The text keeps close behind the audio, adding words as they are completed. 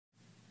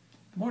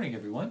Good morning,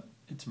 everyone.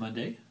 It's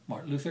Monday,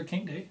 Martin Luther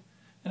King Day,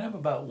 and I'm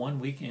about 1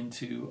 week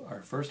into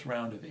our first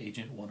round of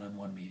agent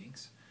one-on-one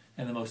meetings.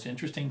 And the most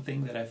interesting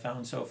thing that I've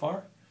found so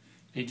far,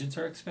 agents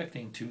are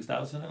expecting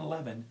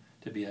 2011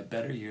 to be a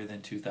better year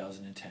than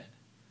 2010.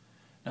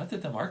 Not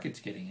that the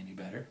market's getting any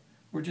better,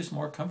 we're just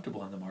more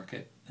comfortable in the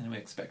market and we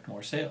expect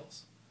more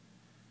sales.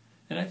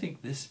 And I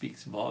think this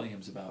speaks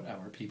volumes about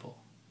our people.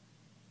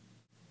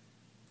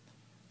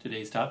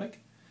 Today's topic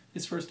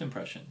is first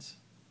impressions.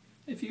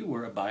 If you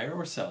were a buyer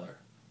or seller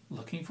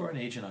looking for an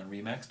agent on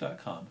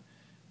RMX.com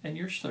and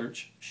your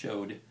search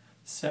showed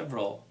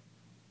several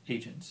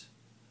agents,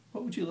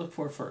 what would you look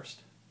for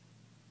first?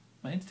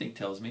 My instinct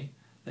tells me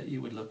that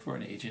you would look for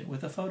an agent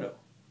with a photo.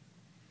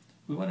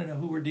 We want to know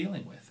who we're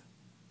dealing with.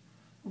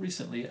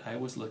 Recently, I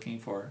was looking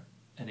for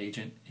an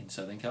agent in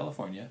Southern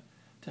California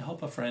to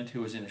help a friend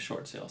who was in a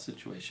short sale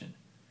situation.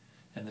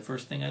 And the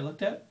first thing I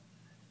looked at,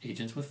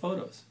 agents with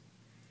photos.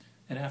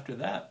 And after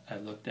that, I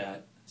looked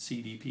at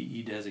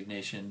CDPE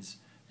designations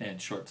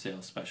and short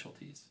sale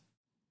specialties.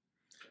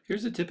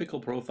 Here's a typical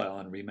profile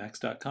on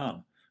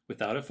REMAX.com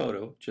without a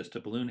photo, just a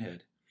balloon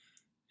head.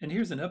 And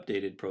here's an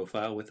updated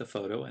profile with a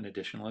photo and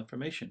additional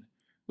information.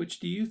 Which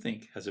do you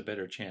think has a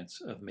better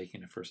chance of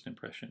making a first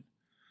impression?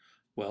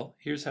 Well,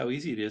 here's how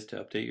easy it is to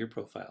update your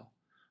profile.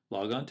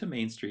 Log on to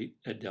Main Street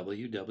at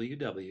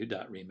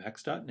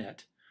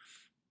www.remax.net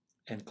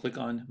and click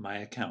on My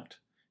Account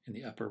in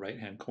the upper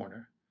right-hand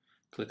corner.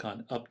 Click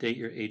on Update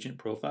Your Agent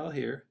Profile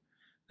here.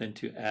 Then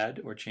to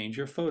add or change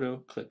your photo,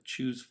 click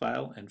Choose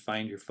File and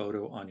find your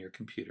photo on your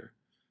computer.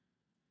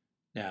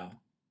 Now,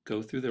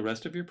 go through the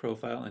rest of your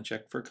profile and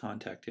check for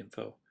contact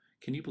info.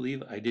 Can you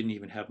believe I didn't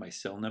even have my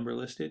cell number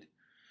listed?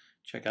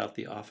 Check out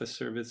the office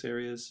service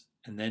areas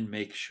and then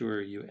make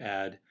sure you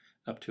add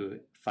up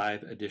to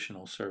 5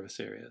 additional service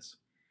areas.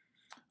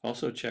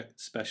 Also check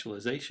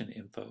specialization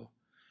info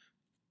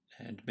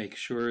and make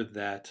sure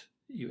that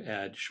you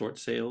add short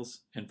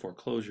sales and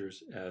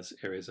foreclosures as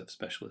areas of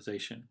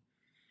specialization.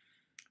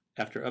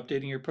 After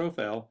updating your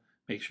profile,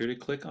 make sure to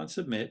click on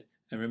Submit,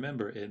 and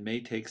remember it may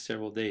take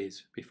several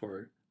days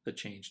before the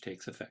change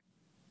takes effect.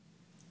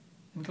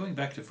 And going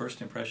back to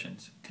first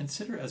impressions,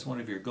 consider as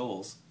one of your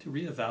goals to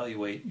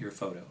reevaluate your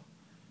photo.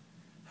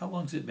 How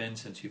long has it been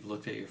since you've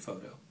looked at your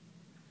photo?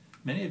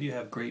 Many of you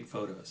have great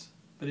photos,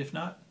 but if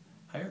not,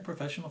 hire a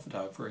professional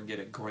photographer and get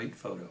a great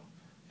photo.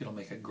 It'll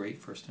make a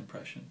great first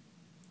impression.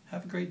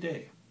 Have a great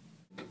day.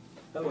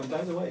 Oh, and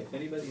by the way, if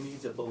anybody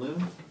needs a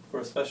balloon for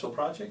a special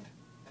project,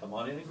 come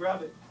on in and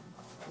grab it.